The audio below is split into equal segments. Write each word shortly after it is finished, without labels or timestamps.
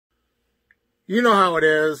You know how it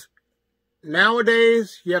is.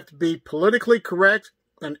 Nowadays, you have to be politically correct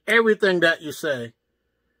in everything that you say.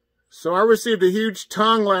 So I received a huge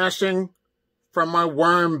tongue lashing from my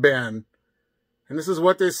worm bin. And this is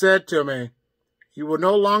what they said to me. You will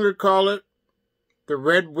no longer call it the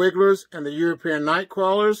red wigglers and the European night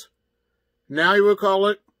crawlers. Now you will call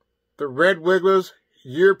it the red wigglers,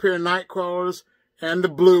 European night crawlers, and the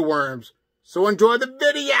blue worms. So enjoy the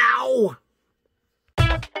video!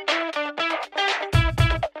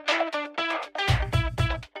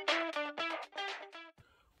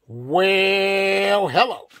 Well,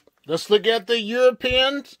 hello. Let's look at the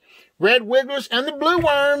Europeans, red wigglers, and the blue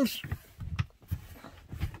worms.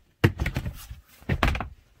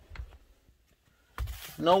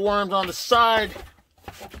 No worms on the side.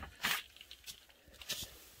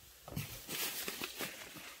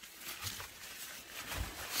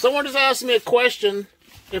 Someone just asked me a question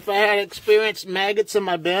if I had experienced maggots in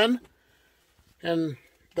my bin. And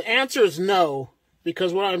the answer is no,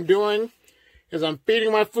 because what I'm doing is I'm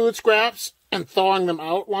feeding my food scraps and thawing them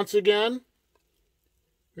out once again,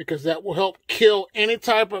 because that will help kill any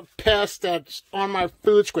type of pest that's on my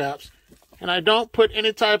food scraps. And I don't put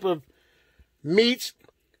any type of meats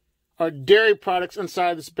or dairy products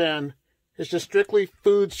inside this bin. It's just strictly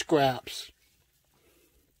food scraps.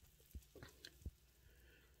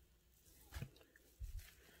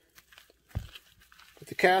 But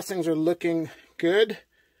the castings are looking good.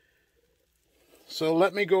 So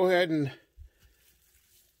let me go ahead and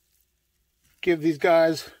give these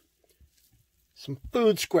guys some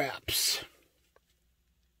food scraps.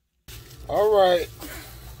 All right.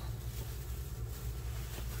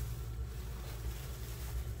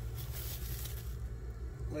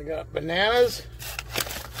 We got bananas,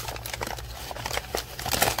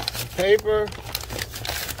 paper,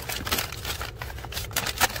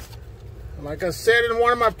 and like I said in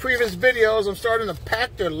one of my previous videos, I'm starting to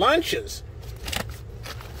pack their lunches.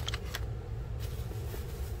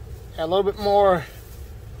 Add a little bit more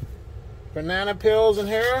banana peels in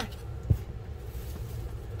here.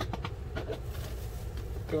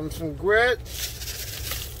 Give them some grit.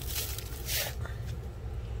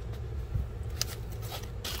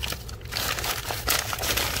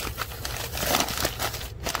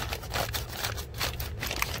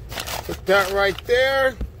 Put that right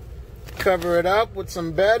there. Cover it up with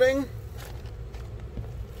some bedding.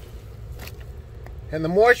 And the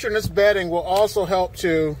moisture in this bedding will also help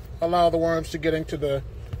to allow the worms to get into the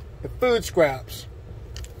food scraps.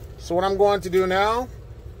 So what I'm going to do now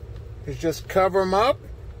is just cover them up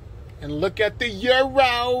and look at the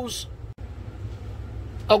Euros.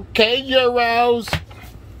 Okay, Euros.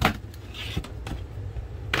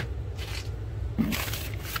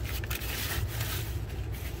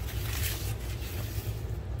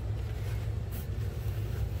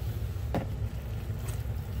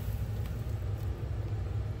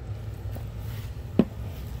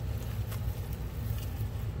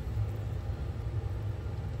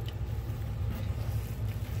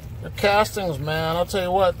 The castings, man, I'll tell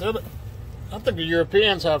you what, I think the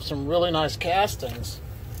Europeans have some really nice castings.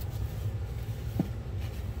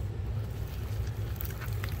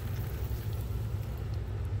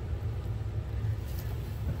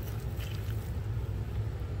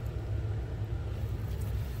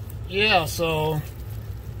 Yeah, so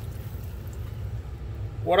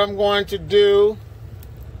what I'm going to do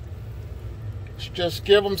is just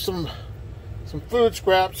give them some food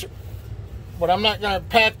scraps. But I'm not going to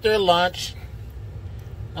pack their lunch.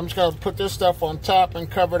 I'm just going to put this stuff on top and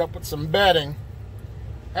cover it up with some bedding.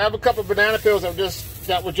 I have a couple of banana peels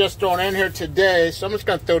that were just thrown in here today, so I'm just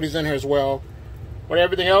going to throw these in here as well. But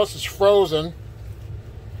everything else is frozen.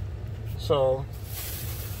 So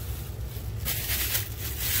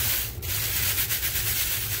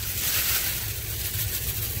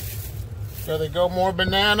there they go, more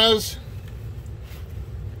bananas.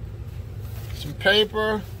 Some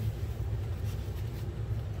paper.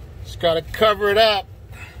 Got to cover it up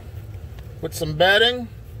with some bedding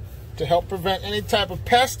to help prevent any type of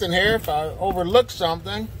pest in here if I overlook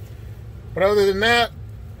something. But other than that,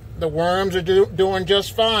 the worms are doing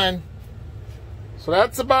just fine. So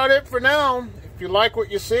that's about it for now. If you like what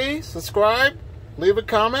you see, subscribe, leave a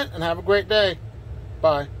comment, and have a great day.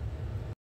 Bye.